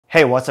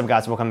Hey, what's up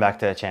guys? Welcome back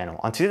to the channel.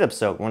 On today's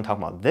episode, we're going to talk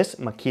about this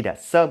Makita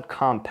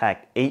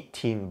Subcompact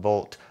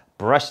 18-volt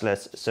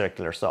brushless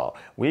circular saw.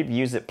 We've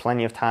used it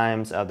plenty of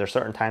times. There's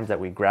certain times that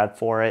we grab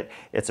for it.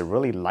 It's a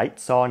really light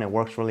saw and it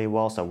works really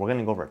well. So we're going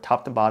to go over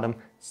top to bottom.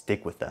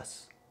 Stick with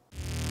us.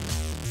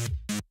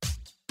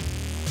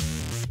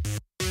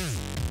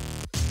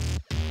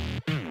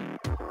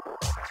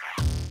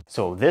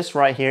 So this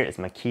right here is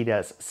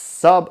Makita's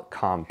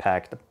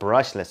Subcompact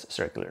brushless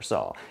circular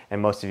saw.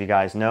 And most of you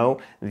guys know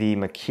the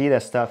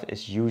Makita stuff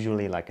is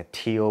usually like a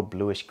teal,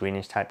 bluish,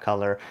 greenish type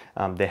color.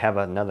 They have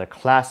another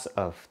class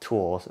of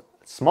tools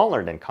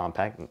smaller than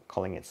compact,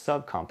 calling it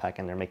subcompact,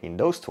 and they're making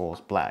those tools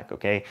black,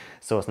 okay?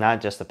 So it's not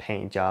just a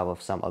paint job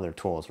of some other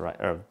tools, right?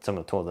 Or some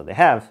of the tools that they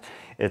have.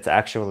 It's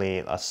actually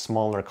a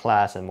smaller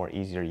class and more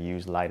easier to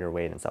use, lighter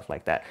weight and stuff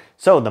like that.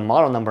 So the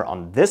model number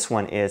on this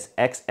one is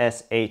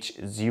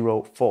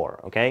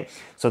XSH04, okay?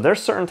 So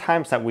there's certain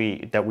times that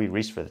we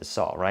reach for this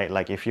saw, right?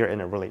 Like if you're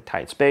in a really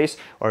tight space,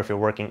 or if you're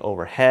working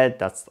overhead,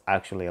 that's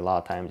actually a lot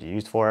of times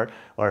used for it.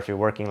 Or if you're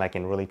working like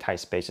in really tight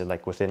spaces,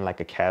 like within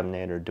like a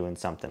cabinet or doing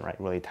something, right?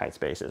 Really tight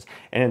spaces.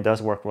 And it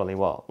does work really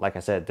well. Like I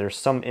said, there's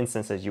some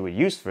instances you would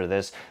use for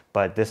this,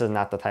 but this is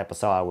not the type of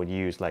saw I would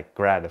use, like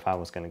grab if I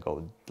was gonna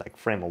go like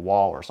frame a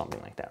wall or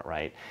something like that,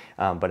 right?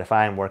 But if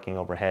I am working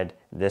overhead,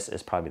 this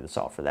is probably the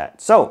saw for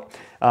that. So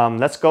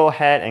let's go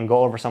ahead and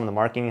go over some of the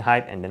marketing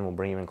hype, and then we'll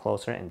bring you in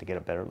closer and to get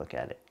a better look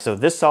at it. So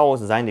this saw was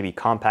designed to be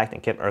compact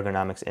and kept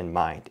ergonomics in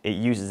mind. It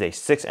uses a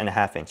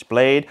 6.5-inch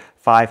blade,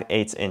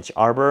 5/8 inch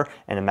arbor,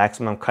 and a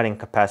maximum cutting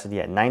capacity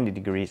at 90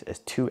 degrees is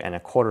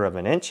 2.25 of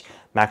an inch.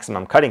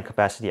 Maximum cutting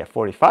capacity at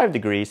 45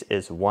 degrees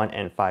is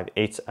 1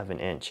 5/8 of an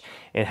inch.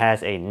 It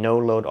has a no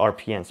load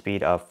RPM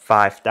speed of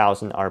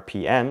 5,000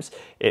 RPMs.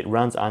 It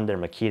runs under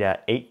Makita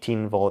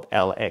 18-volt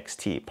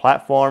LXT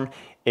platform.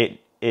 It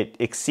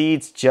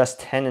exceeds just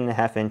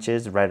 10.5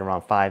 inches, right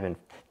around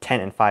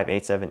 10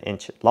 5/8 of an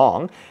inch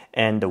long,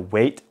 and the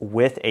weight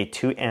with a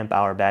 2 amp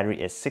hour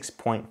battery is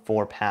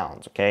 6.4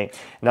 pounds, okay?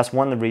 And that's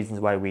one of the reasons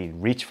why we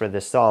reach for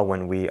this saw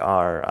when we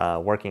are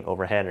working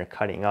overhead or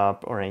cutting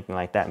up or anything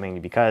like that,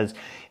 mainly because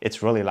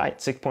it's really light.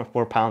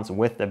 6.4 pounds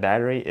with the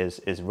battery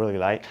is really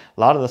light.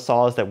 A lot of the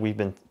saws that we've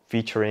been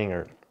featuring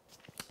or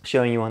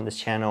showing you on this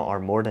channel are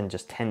more than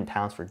just 10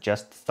 pounds for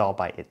just the saw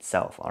by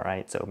itself, all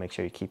right? So make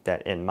sure you keep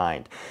that in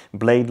mind.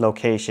 Blade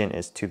location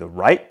is to the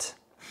right.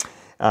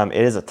 It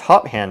is a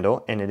top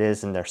handle, and it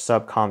is in their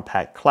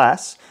subcompact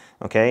class,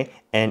 okay?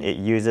 And it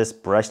uses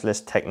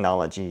brushless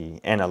technology.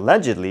 And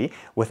allegedly,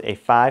 with a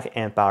 5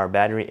 amp hour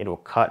battery, it will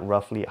cut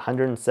roughly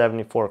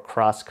 174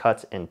 cross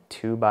cuts in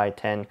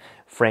 2x10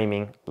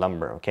 framing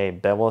lumber, okay?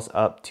 Bevels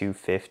up to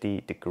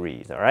 50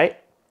 degrees, all right?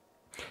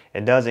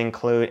 It does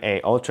include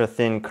a ultra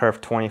thin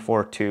curved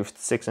 24 tooth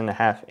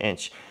 6.5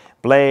 inch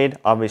blade.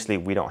 Obviously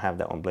we don't have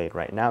that on blade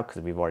right now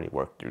because we've already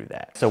worked through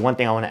that. So one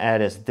thing I want to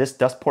add is this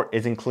dust port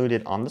is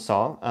included on the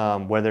saw,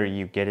 whether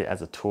you get it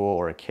as a tool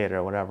or a kit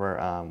or whatever.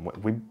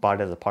 We bought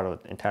it as a part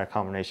of the entire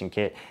combination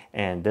kit,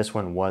 and this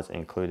one was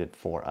included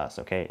for us,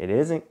 okay? It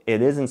is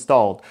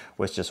installed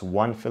with just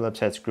one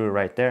Phillips head screw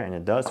right there, and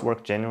it does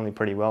work generally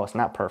pretty well. It's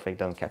not perfect,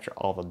 doesn't capture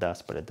all the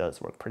dust, but it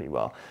does work pretty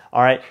well.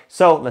 All right,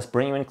 so let's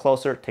bring you in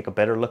closer, take a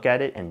better look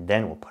at it, and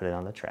then we'll put it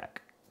on the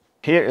track.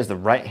 Here is the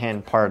right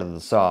hand part of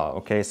the saw,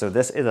 okay? So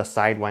this is a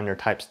sidewinder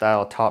type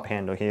style, top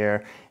handle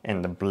here,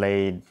 and the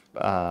blade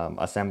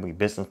assembly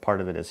business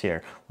part of it is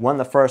here. One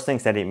of the first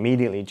things that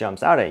immediately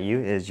jumps out at you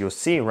is you'll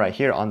see right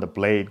here on the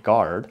blade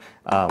guard,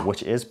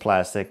 which is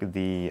plastic,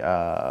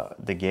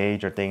 the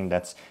gauge or thing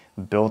that's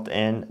built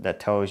in that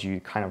tells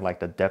you kind of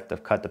like the depth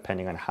of cut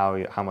depending on how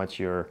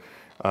much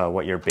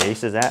what your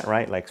base is at,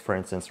 right? Like for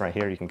instance, right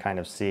here, you can kind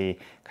of see,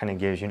 kind of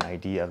gives you an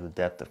idea of the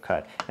depth of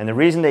cut. And the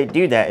reason they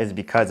do that is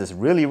because it's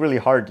really, really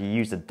hard to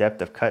use the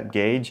depth of cut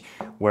gauge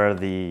where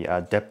the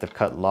depth of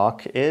cut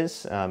lock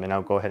is. And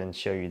I'll go ahead and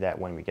show you that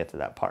when we get to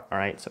that part, all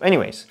right? So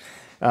anyways,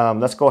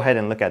 let's go ahead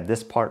and look at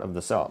this part of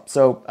the saw.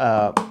 So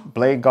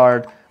blade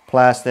guard,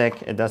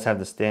 plastic. It does have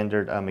the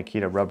standard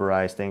Makita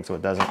rubberized thing, so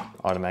it doesn't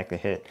automatically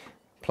hit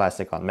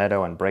plastic on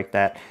metal and break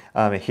that.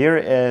 Here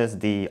is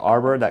the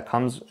arbor that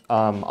comes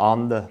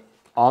on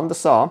the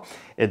saw.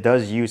 It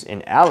does use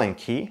an Allen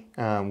key,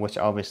 which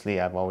obviously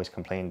I've always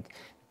complained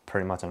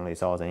pretty much on these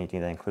saws,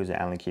 anything that includes an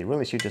Allen key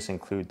really should just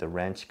include the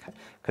wrench,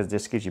 because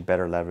this gives you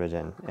better leverage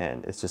and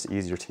it's just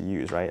easier to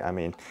use, right? I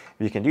mean,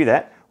 if you can do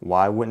that,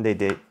 why wouldn't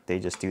they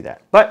just do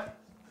that? But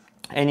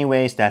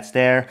anyways, that's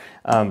there.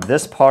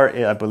 This part,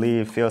 I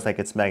believe, feels like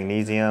it's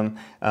magnesium.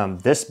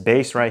 This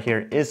base right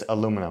here is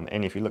aluminum.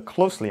 And if you look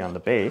closely on the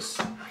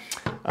base,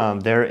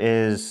 there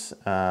is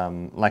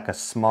like a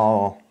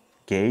small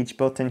gauge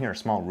built in here, a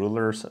small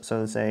ruler, so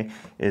to say.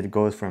 It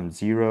goes from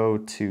 0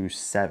 to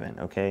 7,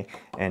 okay?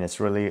 And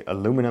it's really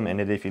aluminum, and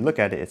if you look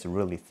at it, it's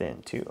really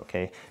thin too,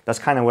 okay? That's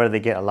kind of where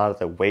they get a lot of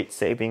the weight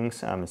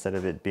savings. Instead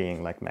of it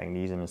being like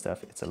magnesium and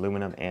stuff, it's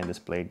aluminum, and this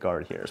blade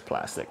guard here is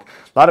plastic.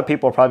 A lot of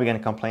people are probably going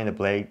to complain the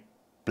blade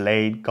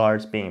blade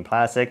guards being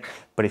plastic.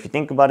 But if you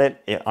think about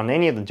it, on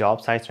any of the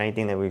job sites or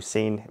anything that we've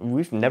seen,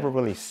 we've never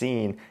really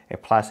seen a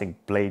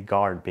plastic blade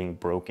guard being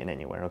broken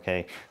anywhere,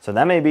 okay? So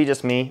that may be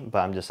just me, but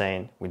I'm just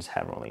saying we just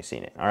haven't really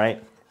seen it, all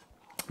right?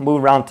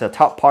 Move around to the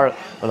top part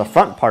or the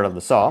front part of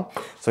the saw.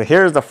 So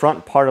here's the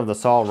front part of the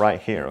saw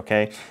right here,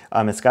 okay?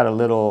 It's got a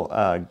little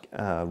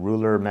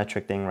ruler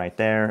metric thing right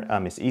there.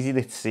 It's easy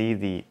to see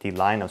the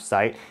line of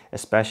sight,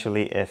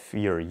 especially if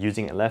you're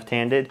using it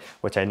left-handed,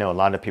 which I know a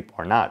lot of people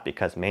are not,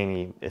 because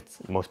mainly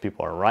most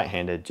people are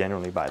right-handed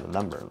generally by the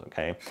numbers,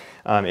 okay?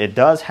 It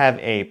does have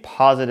a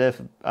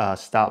positive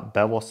stop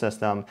bevel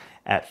system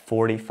at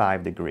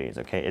 45 degrees,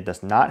 okay? It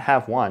does not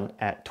have one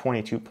at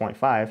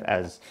 22.5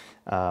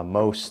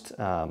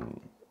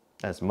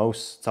 as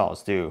most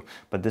saws do,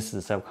 but this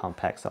is a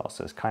subcompact saw,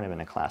 so it's kind of in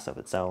a class of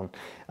its own.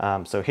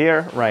 So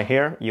here, right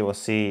here, you will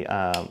see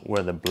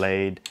where the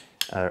blade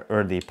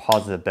or the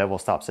positive bevel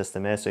stop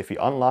system is. So if you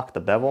unlock the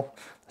bevel,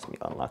 let me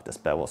unlock this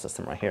bevel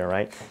system right here,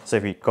 right? So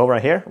if you go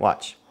right here,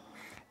 watch,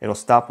 it'll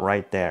stop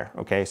right there,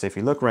 okay? So if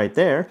you look right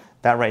there,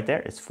 that right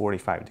there is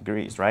 45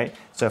 degrees, right?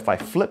 So if I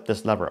flip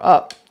this lever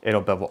up,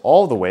 it'll bevel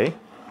all the way,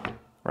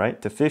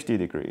 right, to 50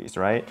 degrees,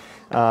 right?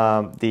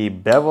 The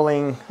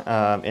beveling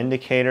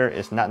indicator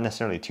is not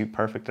necessarily too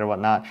perfect or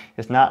whatnot.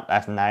 It's not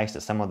as nice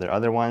as some of their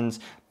other ones,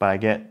 but I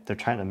get they're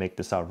trying to make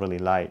this out really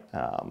light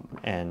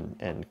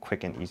and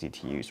quick and easy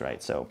to use,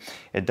 right? So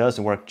it does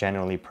work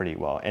generally pretty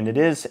well. And it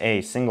is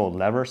a single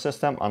lever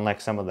system,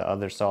 unlike some of the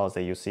other saws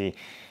that you see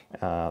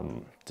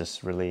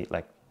just really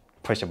like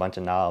push a bunch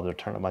of knobs or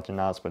turn a bunch of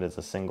knobs, but it's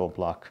a single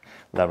block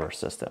lever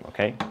system,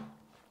 okay?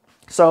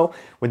 So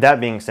with that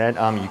being said,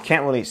 you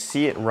can't really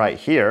see it right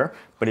here,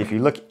 but if you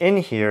look in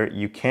here,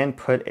 you can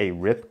put a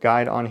rip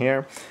guide on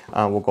here.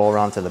 We'll go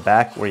around to the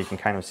back where you can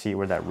kind of see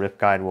where that rip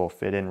guide will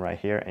fit in right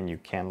here, and you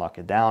can lock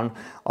it down.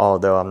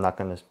 Although I'm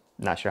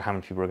not sure how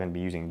many people are going to be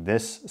using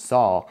this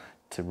saw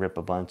to rip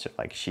a bunch of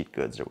like sheet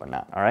goods or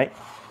whatnot, all right?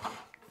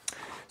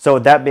 So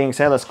with that being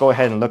said, let's go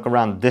ahead and look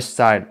around this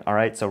side, all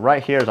right? So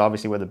right here is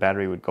obviously where the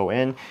battery would go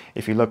in.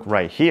 If you look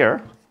right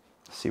here,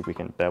 see if we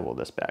can bevel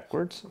this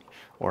backwards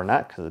or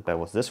not, because the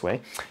bevel's this way.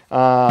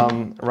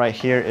 Right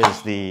here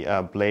is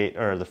the blade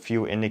or the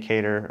fuel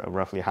indicator of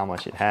roughly how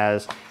much it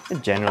has.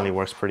 It generally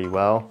works pretty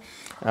well,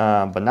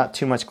 but not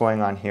too much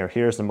going on here.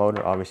 Here's the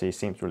motor. Obviously it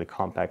seems really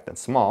compact and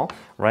small,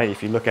 right?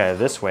 If you look at it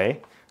this way,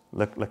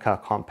 look how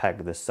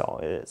compact this saw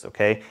is,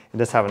 okay? It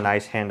does have a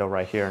nice handle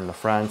right here in the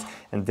front,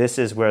 and this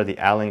is where the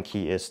Allen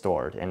key is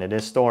stored, and it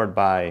is stored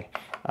by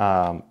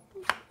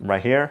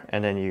right here,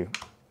 and then you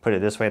put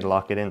it this way to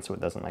lock it in so it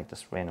doesn't like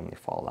just randomly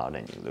fall out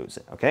and you lose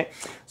it, okay?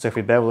 So if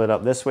we bevel it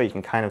up this way, you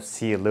can kind of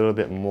see a little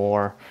bit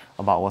more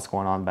about what's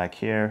going on back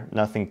here.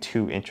 Nothing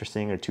too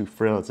interesting or too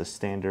frill. It's a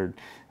standard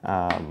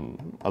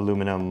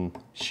aluminum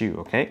shoe,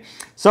 okay?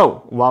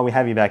 So while we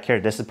have you back here,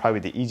 this is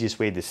probably the easiest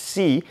way to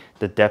see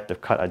the depth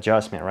of cut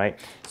adjustment, right?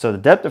 So the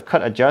depth of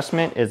cut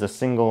adjustment is a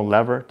single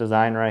lever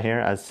design right here,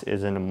 as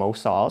is in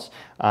most saws.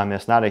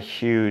 It's not a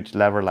huge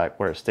lever like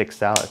where it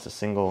sticks out. It's a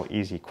single,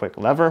 easy, quick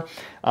lever.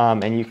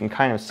 And you can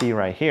kind of see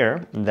right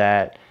here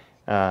that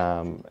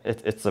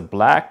it's a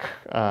black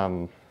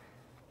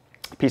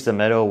piece of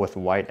metal with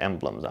white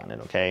emblems on it,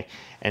 okay?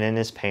 And then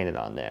it's painted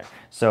on there.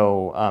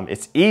 So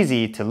it's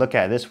easy to look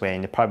at this way,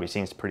 and it probably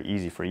seems pretty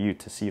easy for you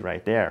to see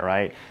right there,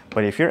 right?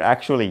 But if you're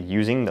actually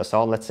using the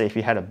saw, let's say if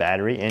you had a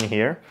battery in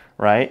here,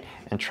 right,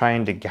 and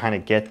trying to kind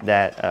of get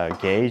that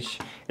gauge,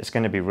 it's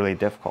going to be really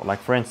difficult. Like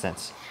for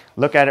instance,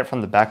 look at it from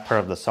the back part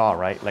of the saw,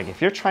 right? Like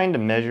if you're trying to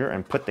measure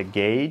and put the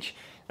gauge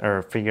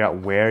or figure out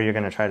where you're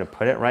going to try to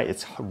put it, right,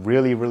 it's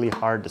really, really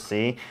hard to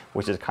see,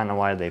 which is kind of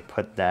why they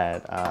put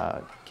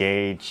that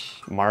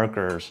gauge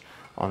markers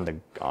on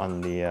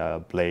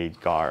the blade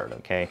guard,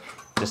 okay?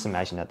 Just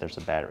imagine that there's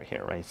a battery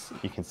here, right? So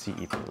you can see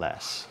even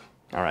less,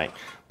 all right?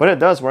 But it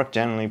does work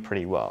generally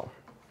pretty well.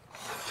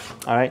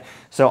 All right,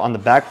 so on the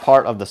back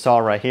part of the saw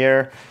right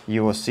here,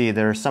 you will see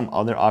there are some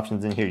other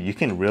options in here. You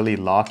can really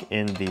lock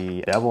in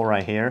the bevel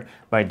right here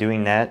by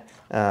doing that.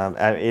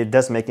 It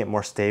does make it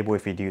more stable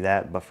if you do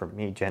that, but for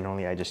me,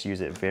 generally, I just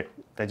use it,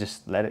 I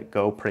just let it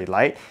go pretty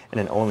light and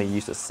then only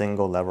use a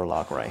single lever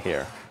lock right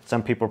here.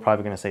 Some people are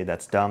probably gonna say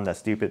that's dumb, that's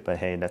stupid, but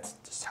hey, that's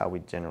just how we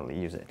generally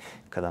use it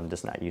because I'm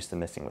just not used to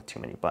messing with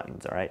too many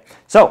buttons, all right?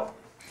 So,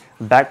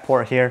 back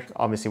port here,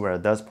 obviously where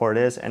the dust port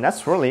is, and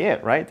that's really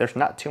it, right? There's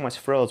not too much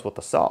frills with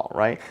the saw,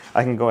 right?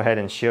 I can go ahead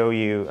and show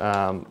you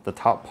the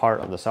top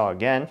part of the saw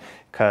again,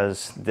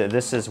 because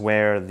this is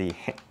where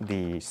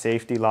the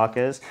safety lock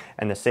is,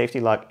 and the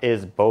safety lock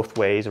is both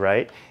ways,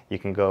 right? You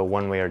can go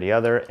one way or the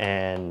other,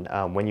 and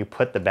when you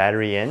put the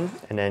battery in,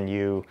 and then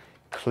you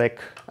click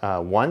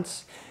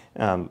once,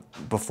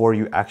 before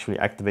you actually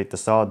activate the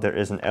saw, there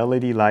is an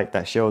LED light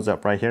that shows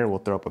up right here. We'll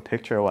throw up a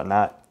picture or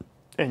whatnot,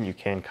 and you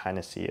can kind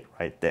of see it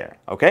right there,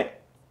 okay?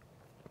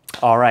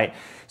 All right,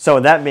 so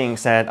that being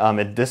said,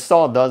 this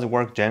saw does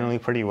work generally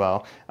pretty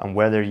well,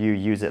 whether you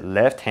use it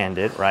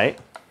left-handed, right,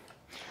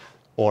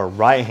 or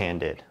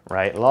right-handed,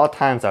 right? A lot of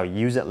times I'll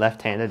use it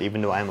left-handed, even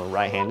though I'm a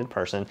right-handed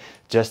person,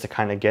 just to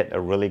kind of get a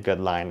really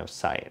good line of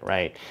sight,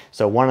 right?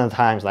 So one of the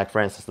times, like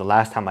for instance, the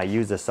last time I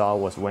used this saw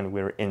was when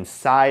we were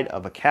inside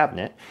of a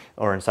cabinet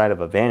or inside of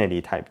a vanity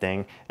type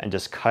thing and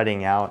just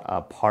cutting out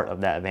a part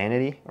of that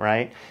vanity,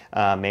 right?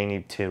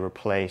 Mainly to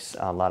replace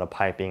a lot of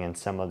piping and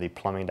some of the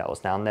plumbing that was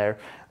down there.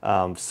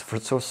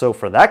 So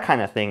for that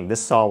kind of thing,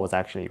 this saw was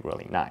actually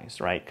really nice,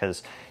 right?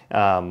 Because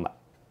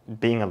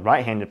being a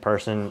right-handed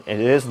person, it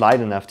is light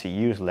enough to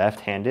use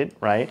left-handed,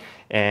 right?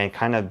 And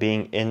kind of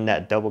being in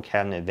that double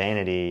cabinet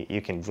vanity,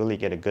 you can really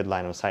get a good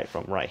line of sight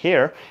from right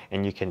here,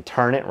 and you can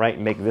turn it, right?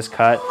 Make this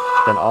cut,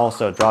 then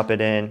also drop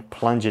it in,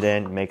 plunge it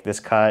in, make this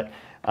cut.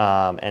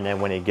 And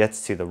then when it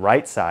gets to the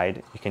right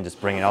side, you can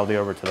just bring it all the way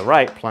over to the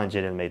right, plunge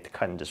it and make the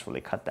cut and just really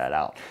cut that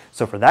out.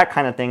 So for that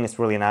kind of thing, it's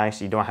really nice.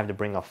 You don't have to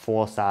bring a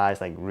full size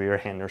like rear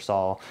hander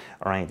saw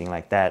or anything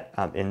like that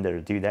in there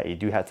to do that. You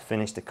do have to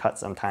finish the cut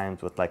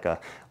sometimes with like a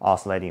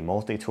oscillating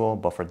multi-tool,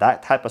 but for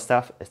that type of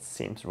stuff, it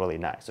seems really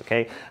nice,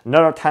 okay?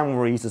 Another time when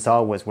we use the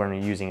saw was when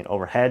we're using it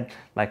overhead.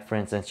 Like for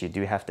instance, you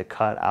do have to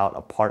cut out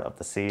a part of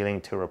the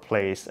ceiling to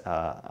replace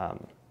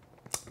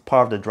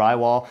part of the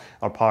drywall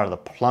or part of the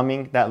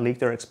plumbing that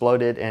leaked or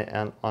exploded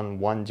on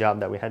one job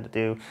that we had to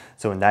do.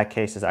 So in that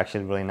case, it's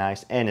actually really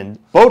nice. And in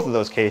both of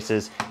those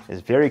cases,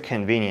 it's very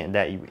convenient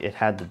that it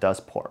had the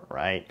dust port,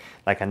 right?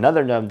 Like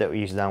another job that we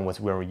used done was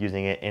where we're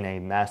using it in a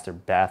master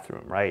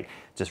bathroom, right?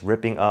 Just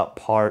ripping up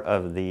part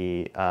of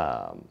the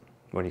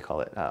what do you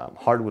call it,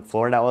 hardwood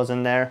floor that was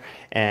in there.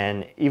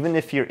 And even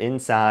if you're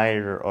inside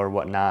or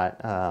whatnot,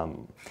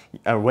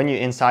 or when you're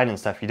inside and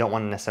stuff, you don't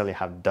want to necessarily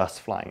have dust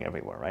flying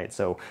everywhere, right?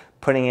 So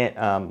putting it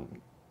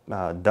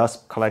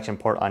dust collection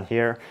port on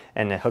here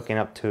and then hooking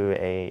up to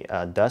a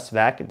dust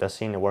vac, it does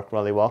seem to work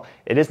really well.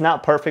 It is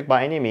not perfect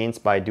by any means,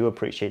 but I do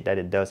appreciate that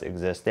it does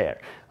exist there.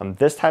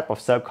 This type of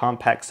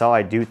subcompact saw,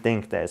 I do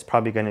think that it's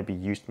probably going to be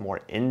used more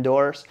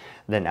indoors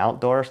than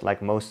outdoors.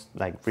 Like most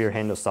like rear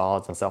handle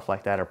saws and stuff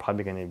like that are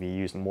probably going to be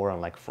used more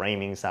on like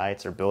framing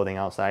sites or building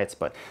out sites,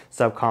 but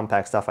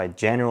subcompact stuff I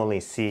generally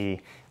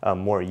see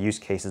more use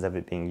cases of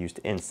it being used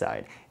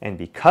inside. And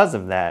because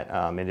of that,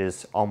 it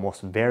is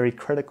almost very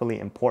critically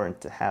important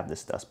to have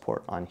this dust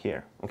port on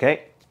here,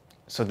 okay?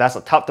 So that's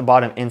the top to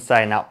bottom,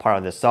 inside and out part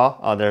of this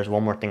saw. There's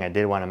one more thing I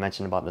did want to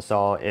mention about the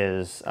saw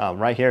is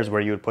right here is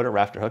where you would put a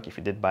rafter hook if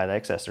you did buy the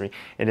accessory.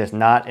 It is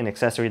not an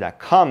accessory that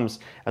comes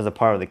as a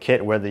part of the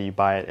kit, whether you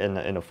buy it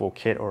in a full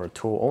kit or a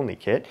tool only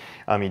kit.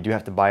 You do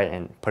have to buy it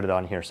and put it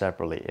on here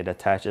separately. It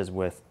attaches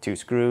with 2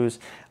 screws.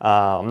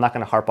 I'm not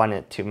going to harp on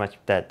it too much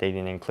that they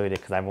didn't include it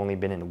because I've only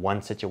been in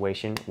one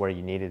situation where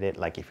you needed it.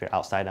 Like if you're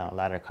outside on a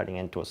ladder cutting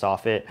into a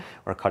soffit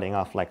or cutting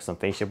off like some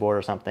fascia board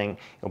or something,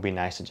 it'll be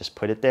nice to just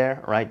put it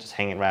there, right? Just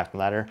hanging raft and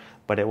ladder,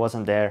 but it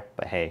wasn't there.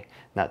 But hey,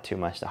 not too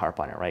much to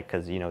harp on it, right?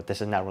 Because you know, this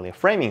is not really a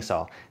framing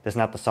saw. This is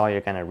not the saw you're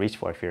gonna reach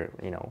for if you're,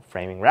 you know,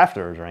 framing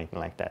rafters or anything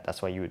like that.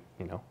 That's why you would,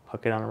 you know,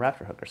 hook it on a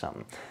rafter hook or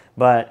something.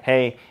 But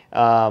hey,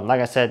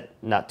 like I said,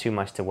 not too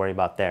much to worry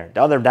about there.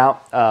 The other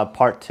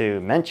part to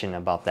mention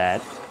about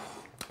that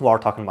while we're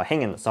talking about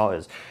hanging the saw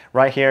is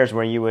right here is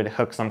where you would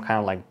hook some kind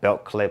of like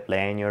belt clip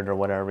lanyard or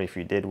whatever if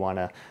you did want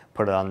to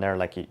put it on there,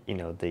 like you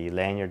know, the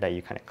lanyard that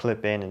you kind of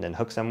clip in and then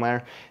hook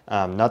somewhere.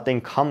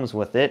 Nothing comes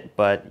with it,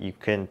 but you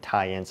can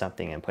tie in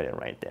something and put it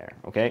right there,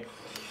 okay?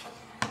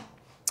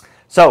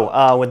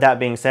 So with that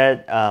being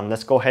said,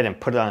 let's go ahead and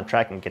put it on the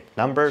track and get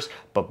the numbers.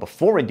 But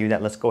before we do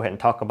that, let's go ahead and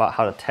talk about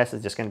how the test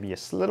is just going to be a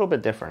little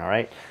bit different, all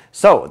right?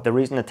 So the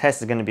reason the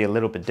test is going to be a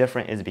little bit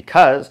different is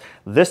because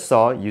this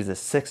saw uses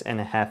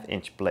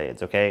 6.5-inch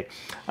blades, okay?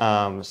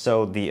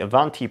 So the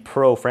Avanti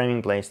Pro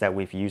framing blades that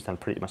we've used on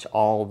pretty much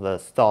all the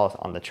saws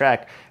on the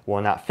track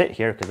will not fit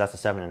here because that's a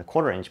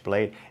 7.25-inch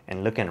blade.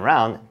 And looking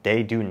around,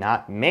 they do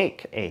not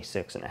make a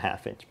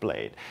 6.5-inch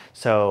blade.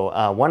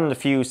 So one of the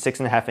few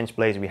 6.5-inch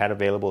blades we had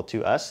available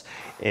to us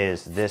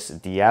is this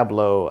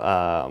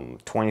Diablo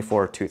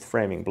 24 tooth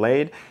framing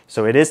blade.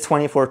 So it is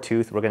 24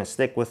 tooth. We're going to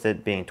stick with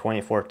it being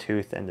 24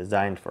 tooth and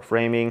designed for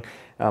framing.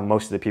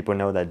 Most of the people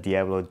know that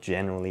Diablo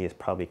generally is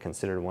probably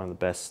considered one of the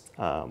best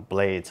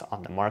blades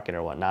on the market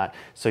or whatnot.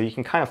 So you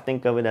can kind of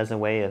think of it as a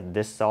way of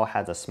this saw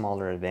has a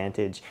smaller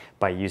advantage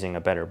by using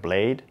a better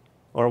blade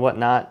or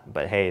whatnot,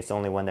 but hey, it's the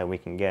only one that we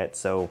can get.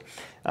 So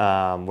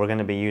we're going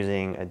to be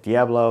using a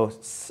Diablo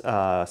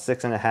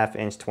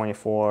 6.5-inch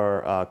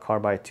 24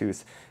 carbide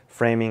tooth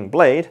framing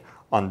blade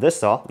on this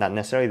saw. Not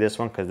necessarily this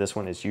one because this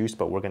one is used,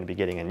 but we're going to be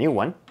getting a new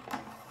one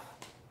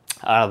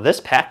out of this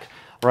pack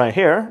right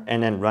here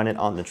and then run it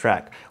on the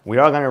track. We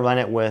are going to run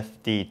it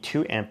with the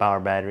 2 amp hour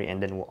battery,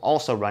 and then we'll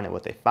also run it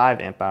with a 5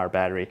 amp hour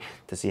battery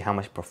to see how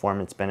much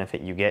performance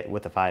benefit you get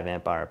with a 5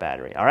 amp hour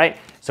battery. All right,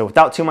 so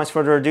without too much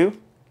further ado,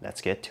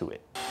 let's get to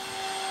it.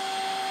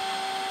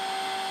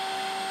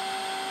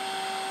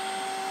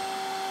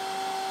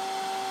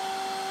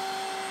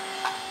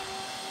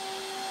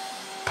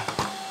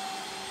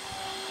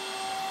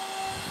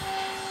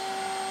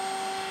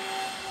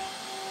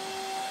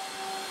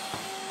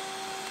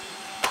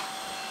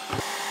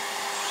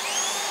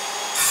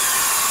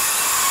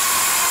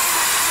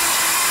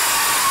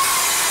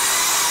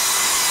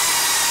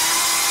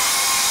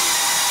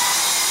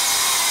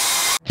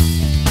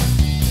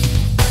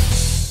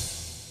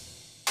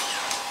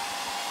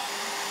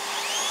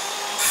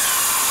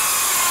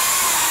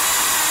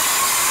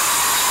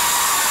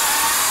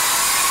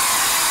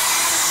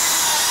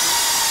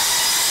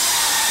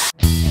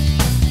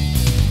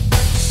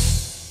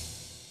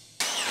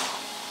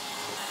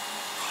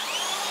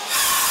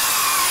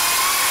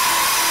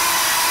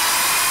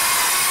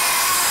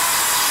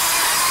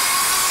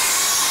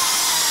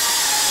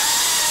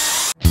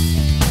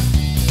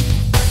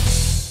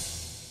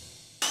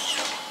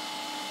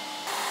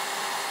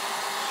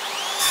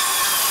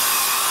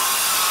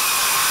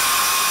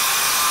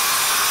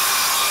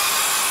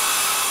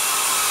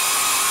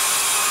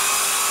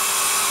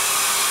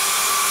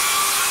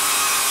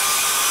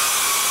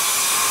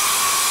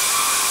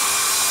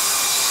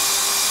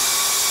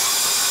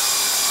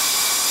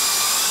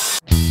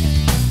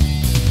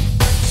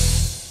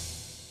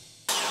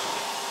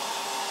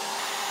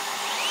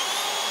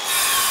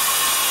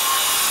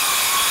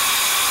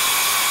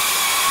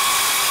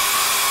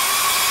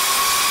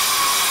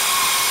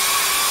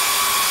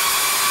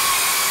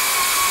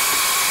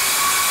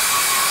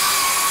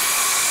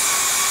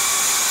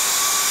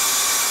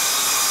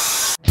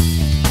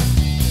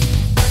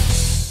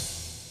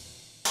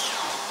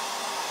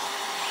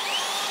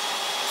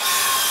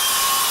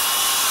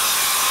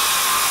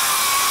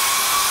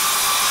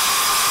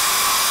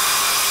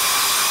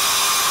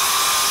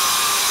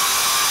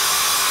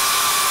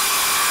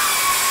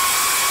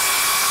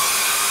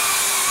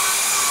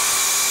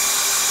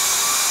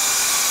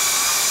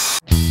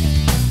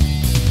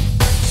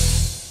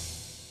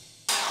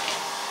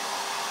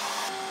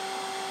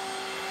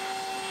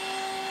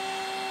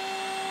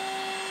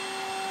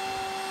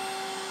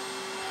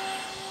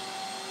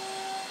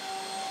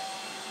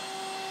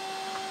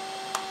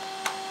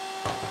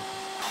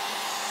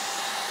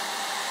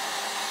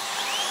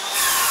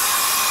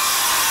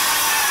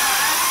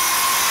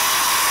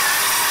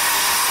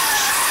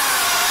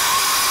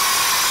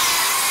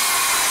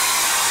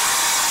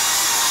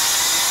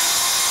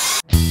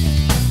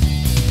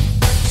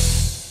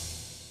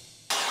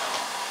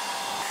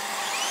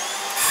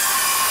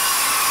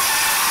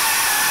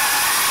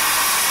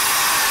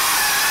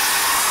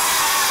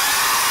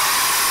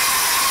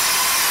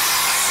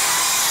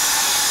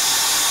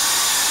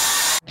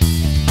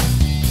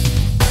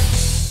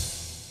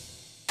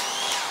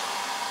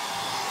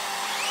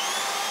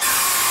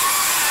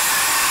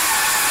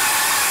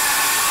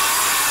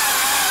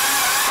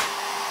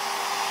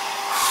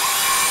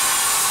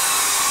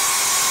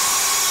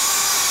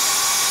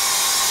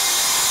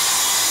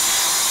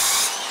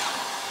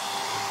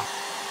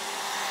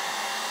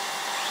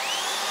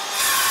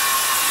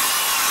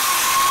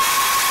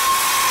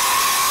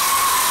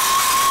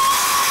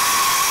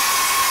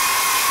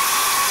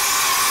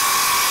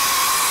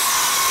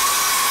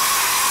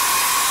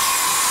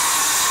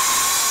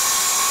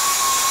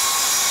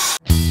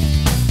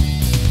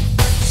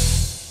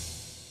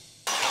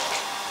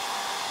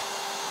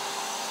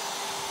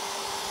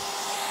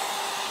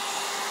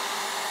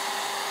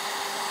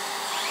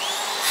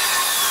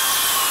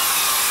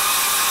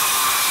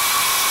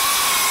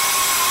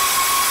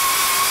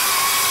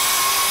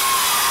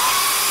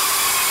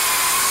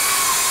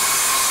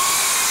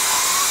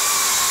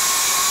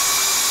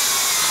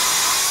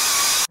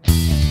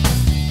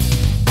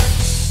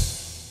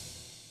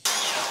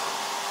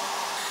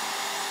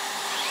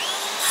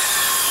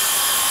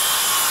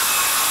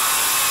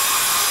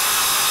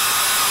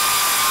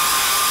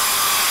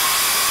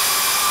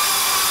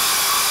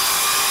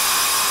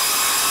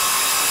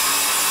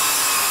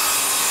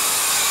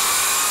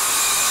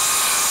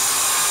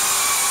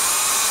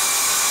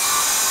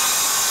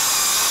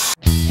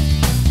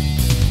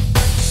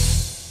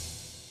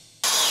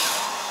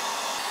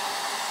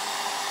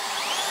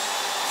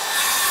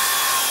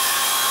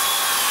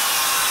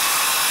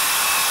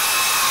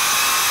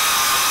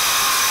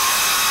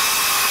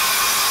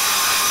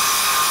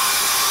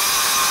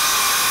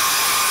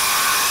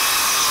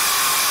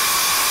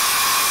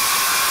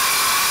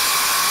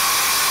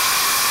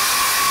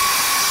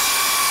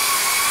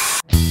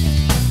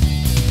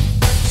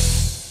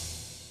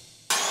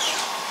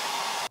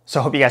 So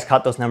I hope you guys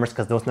caught those numbers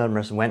because those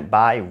numbers went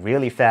by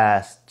really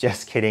fast.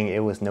 Just kidding, it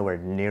was nowhere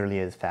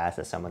nearly as fast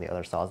as some of the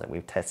other saws that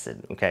we've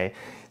tested, okay?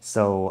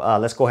 So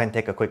let's go ahead and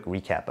take a quick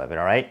recap of it,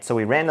 all right? So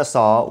we ran the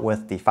saw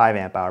with the 5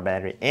 amp hour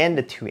battery and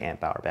the 2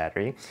 amp hour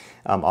battery.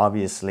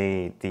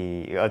 Obviously,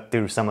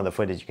 through some of the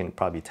footage, you can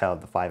probably tell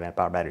the 5 amp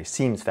hour battery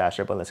seems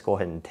faster, but let's go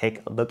ahead and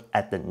take a look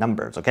at the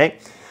numbers, okay?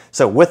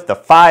 So with the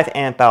 5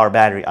 amp hour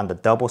battery on the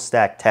double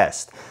stack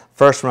test,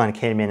 first run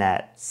came in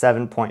at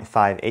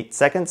 7.58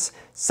 seconds.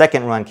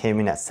 Second run came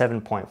in at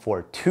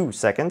 7.42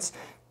 seconds.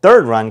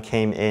 Third run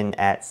came in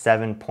at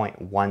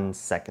 7.1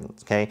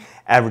 seconds, okay?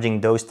 Averaging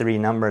those three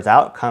numbers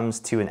out comes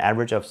to an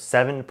average of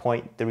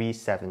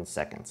 7.37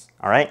 seconds,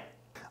 all right?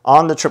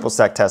 On the triple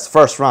stack test,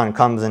 first run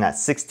comes in at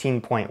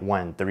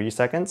 16.13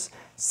 seconds.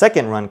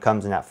 Second run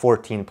comes in at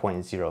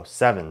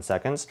 14.07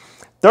 seconds.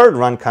 Third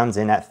run comes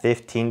in at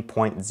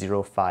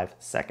 15.05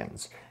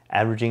 seconds.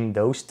 Averaging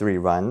those three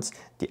runs,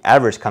 the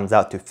average comes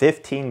out to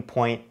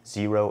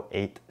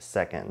 15.08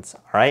 seconds,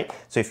 all right?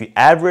 So if you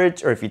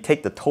average, or if you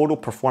take the total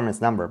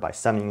performance number by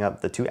summing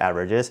up the two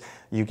averages,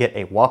 you get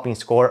a whopping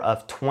score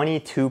of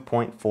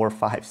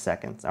 22.45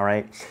 seconds, all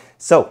right?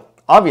 So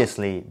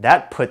obviously,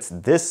 that puts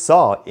this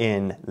saw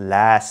in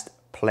last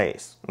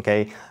place,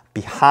 okay?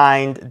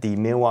 Behind the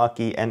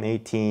Milwaukee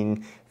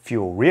M18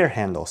 fuel rear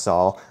handle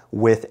saw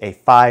with a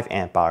 5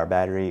 amp hour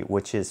battery,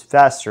 which is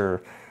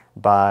faster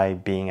by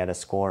being at a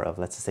score of,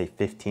 let's say,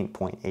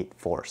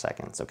 15.84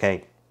 seconds,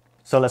 okay?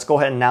 So let's go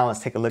ahead and now let's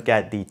take a look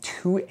at the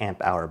 2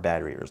 amp hour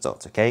battery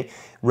results, okay?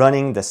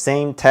 Running the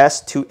same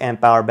test, 2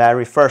 amp hour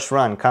battery, first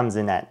run comes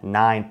in at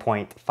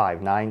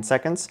 9.59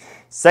 seconds.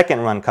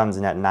 Second run comes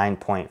in at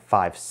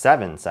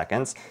 9.57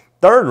 seconds.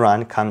 Third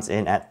run comes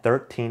in at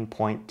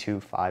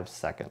 13.25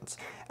 seconds.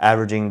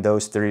 Averaging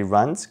those three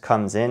runs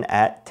comes in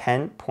at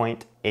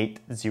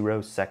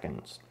 10.80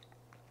 seconds.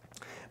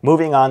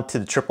 Moving on to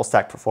the triple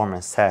stack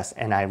performance test,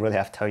 and I really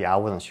have to tell you, I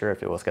wasn't sure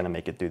if it was going to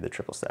make it through the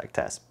triple stack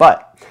test,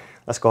 but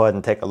let's go ahead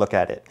and take a look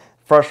at it.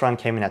 First run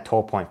came in at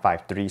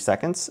 12.53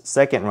 seconds,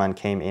 second run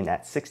came in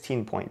at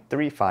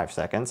 16.35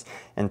 seconds,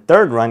 and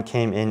third run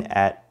came in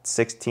at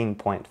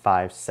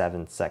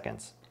 16.57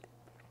 seconds.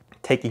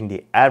 Taking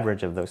the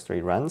average of those three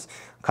runs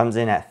comes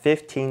in at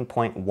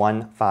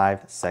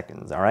 15.15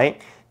 seconds, all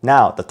right?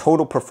 Now, the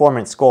total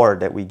performance score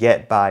that we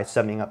get by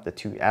summing up the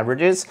two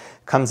averages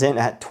comes in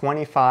at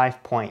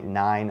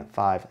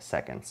 25.95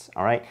 seconds,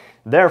 all right?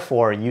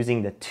 Therefore,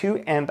 using the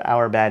 2 amp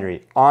hour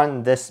battery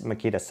on this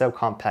Makita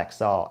Subcompact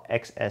saw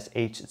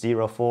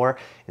XSH04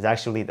 is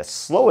actually the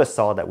slowest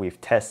saw that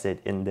we've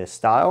tested in this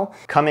style,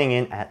 coming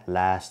in at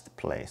last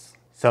place.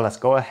 So let's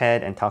go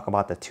ahead and talk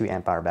about the 2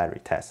 amp hour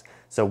battery test.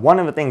 So one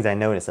of the things I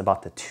noticed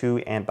about the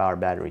 2 amp hour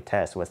battery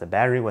test was the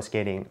battery was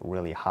getting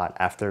really hot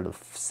after the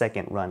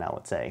second run, I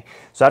would say.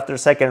 So after the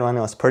second run,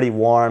 it was pretty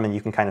warm, and you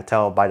can kind of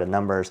tell by the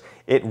numbers,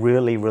 it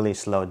really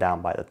slowed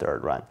down by the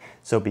third run.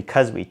 So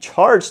because we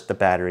charged the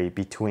battery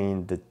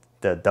between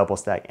the double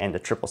stack and the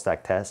triple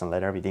stack test and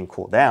let everything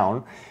cool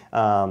down,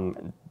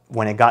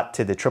 when it got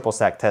to the triple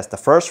stack test, the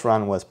first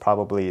run was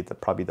probably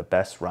the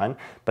best run.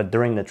 But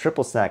during the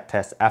triple stack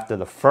test, after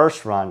the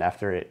first run,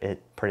 after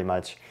it pretty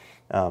much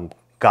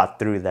got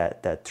through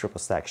that triple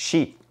stack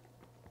sheet,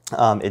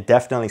 it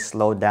definitely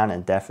slowed down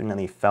and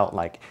definitely felt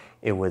like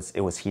it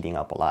was heating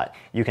up a lot.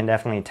 You can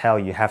definitely tell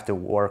you have to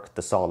work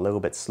the saw a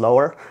little bit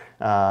slower.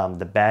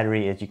 The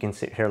battery, as you can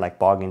see here, like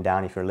bogging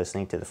down if you're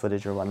listening to the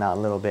footage or whatnot a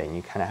little bit, and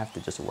you kind of have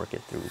to just work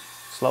it through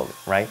slowly,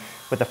 right?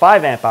 With the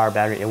 5 amp hour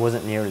battery, it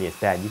wasn't nearly as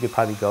bad. You could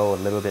probably go a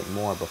little bit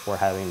more before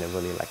having to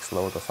really like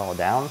slow the saw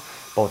down.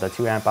 But with the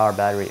 2 amp hour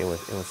battery, it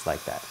was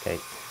like that, okay?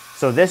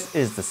 So this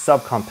is the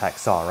subcompact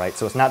saw, right?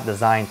 So it's not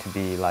designed to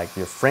be like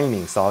your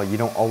framing saw. You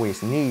don't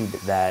always need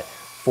that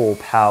full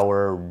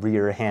power,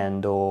 rear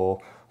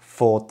handle,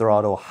 full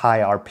throttle, high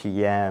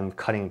RPM,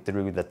 cutting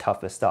through the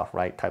toughest stuff,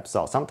 right? Type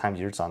saw. Sometimes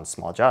you're just on a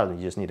small job and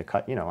you just need to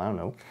cut, you know, I don't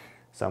know,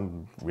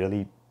 some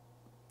really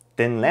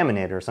thin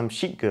laminate or some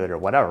sheet good or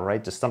whatever,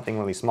 right? Just something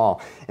really small.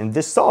 And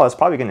this saw is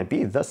probably going to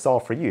be the saw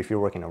for you if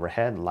you're working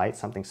overhead, light,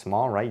 something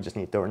small, right? You just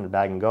need to throw it in the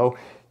bag and go.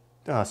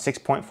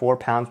 6.4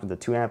 pounds with the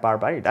 2 amp hour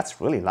battery, that's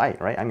really light,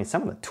 right? I mean,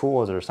 some of the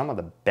tools or some of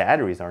the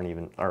batteries aren't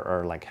even,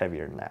 are like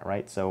heavier than that,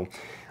 right? So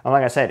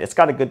like I said, it's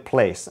got a good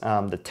place.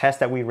 The test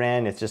that we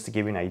ran is just to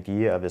give you an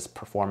idea of its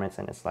performance,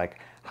 and it's like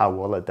how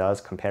well it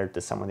does compared to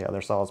some of the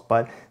other saws.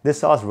 But this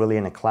saw is really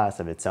in a class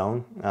of its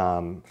own.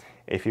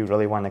 If you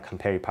really want to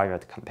compare, you probably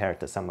have to compare it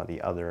to some of the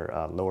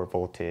other lower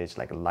voltage,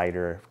 like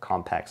lighter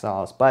compact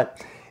saws.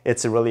 But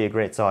it's really a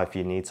great saw if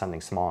you need something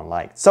small and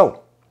light.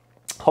 So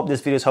hope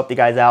this video's helped you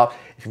guys out.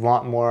 If you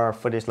want more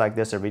footage like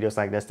this or videos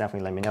like this,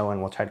 definitely let me know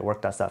and we'll try to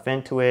work that stuff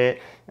into it.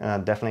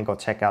 Definitely go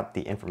check out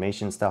the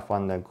information stuff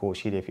on the Google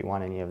Sheet if you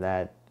want any of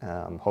that.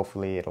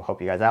 Hopefully it'll help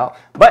you guys out.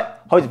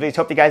 But hope this video's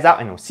helped you guys out,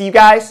 and we'll see you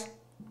guys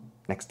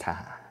next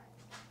time.